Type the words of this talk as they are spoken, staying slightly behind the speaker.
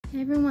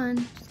Hey everyone,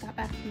 just got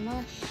back from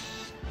Lush.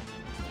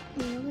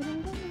 Me a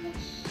little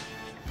Lush.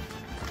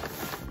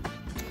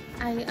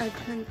 I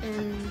turned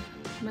in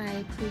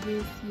my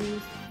previous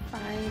used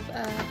 5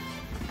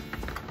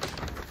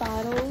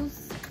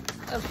 bottles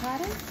of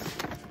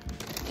product,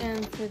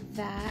 and for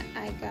that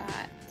I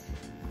got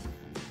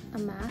a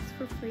mask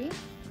for free.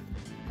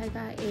 I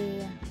got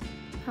a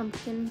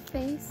pumpkin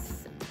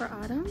face for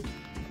autumn.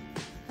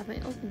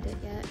 Haven't opened it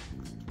yet.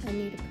 I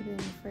need to put it in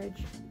the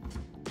fridge.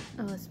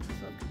 Oh, it's supposed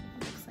to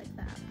looks like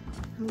that.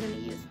 I'm gonna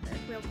use it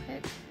real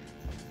quick.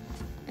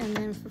 And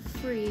then for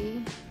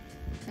free,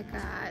 I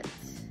got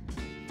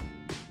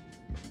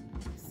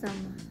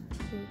some,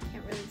 you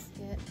can't really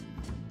see it.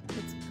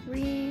 It's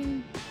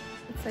green.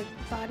 It's like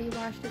body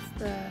wash. It's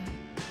the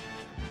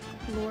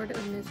Lord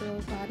of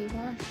Miserable body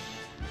wash.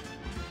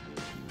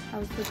 I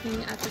was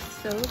looking at the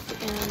soap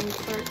and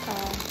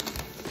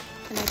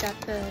I got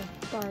the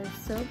bar of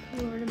soap,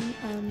 Lord of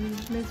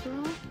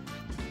Miserable.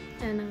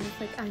 And I was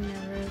like, I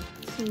never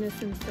seen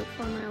this in soap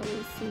form. I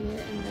always see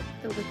it in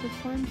the liquid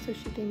form. So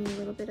she gave me a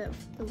little bit of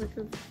the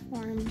liquid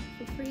form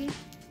for free.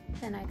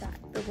 Then I got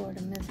the Lord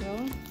of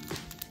Miserable.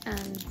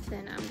 And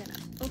then I'm gonna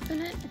open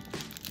it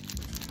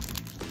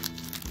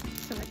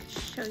so I can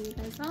show you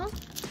guys all.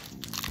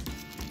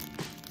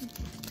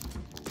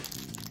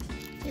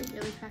 It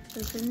really packs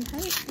those in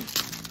tight.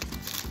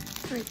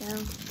 Here we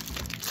go.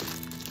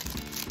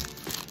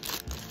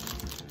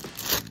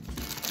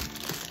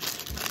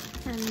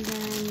 And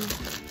then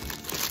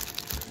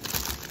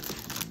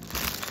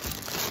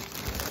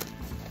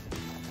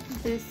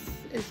this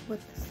is what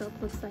the soap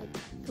looks like.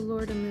 The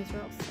Lord of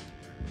Miserable soap.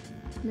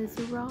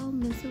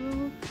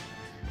 Miserable?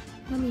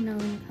 Let me know in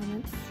the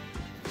comments.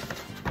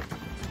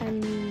 I'm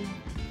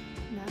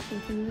not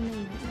thinking the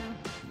name right now.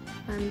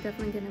 I'm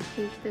definitely gonna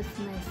keep this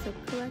in my soap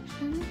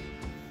collection,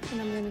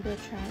 and I'm gonna go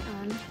try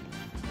on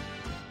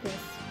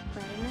this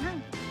right now.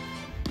 I'm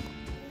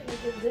gonna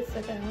give this a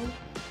go.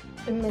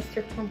 The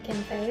Mr. Pumpkin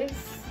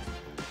face,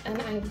 and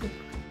it's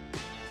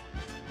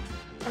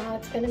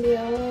gonna be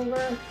all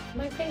over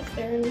my face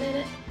there in a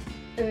minute.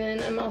 And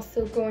then I'm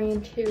also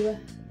going to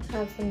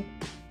have some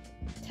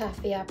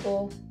taffy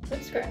apple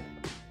lip scrub.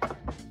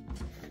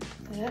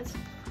 Let's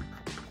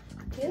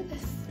do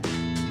this.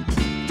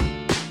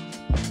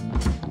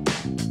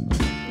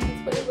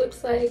 That's what it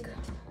looks like.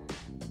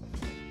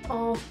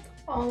 All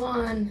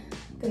on. I'm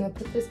gonna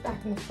put this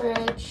back in the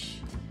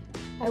fridge.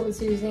 I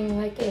was using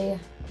like a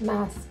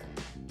mask,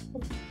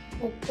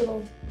 like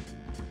little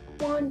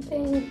wand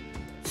thing.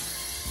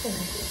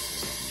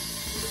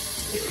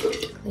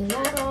 Clean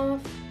that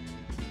off,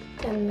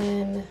 and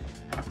then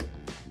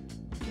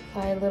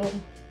apply a little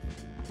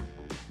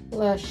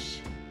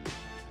Lush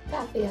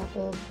taffy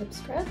apple lip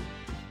scrub.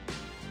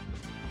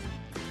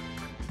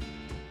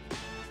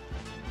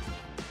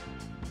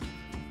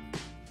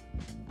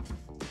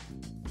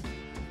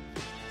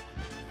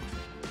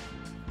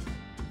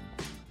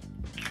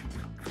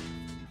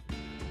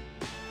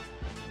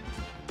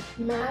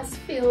 Mask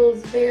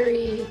feels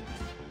very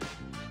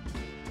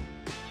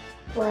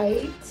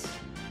bright,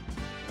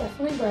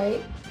 definitely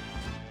bright.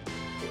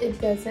 It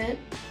doesn't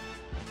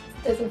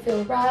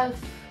feel rough.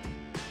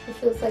 It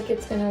feels like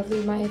it's gonna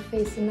leave my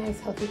face a nice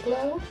healthy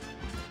glow.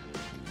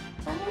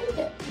 I like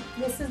it.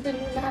 This is the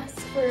new mask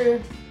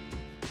for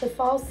the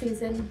fall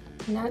season,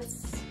 and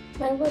that's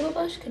my little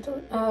Lush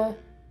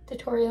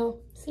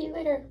tutorial. See you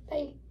later,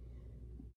 bye.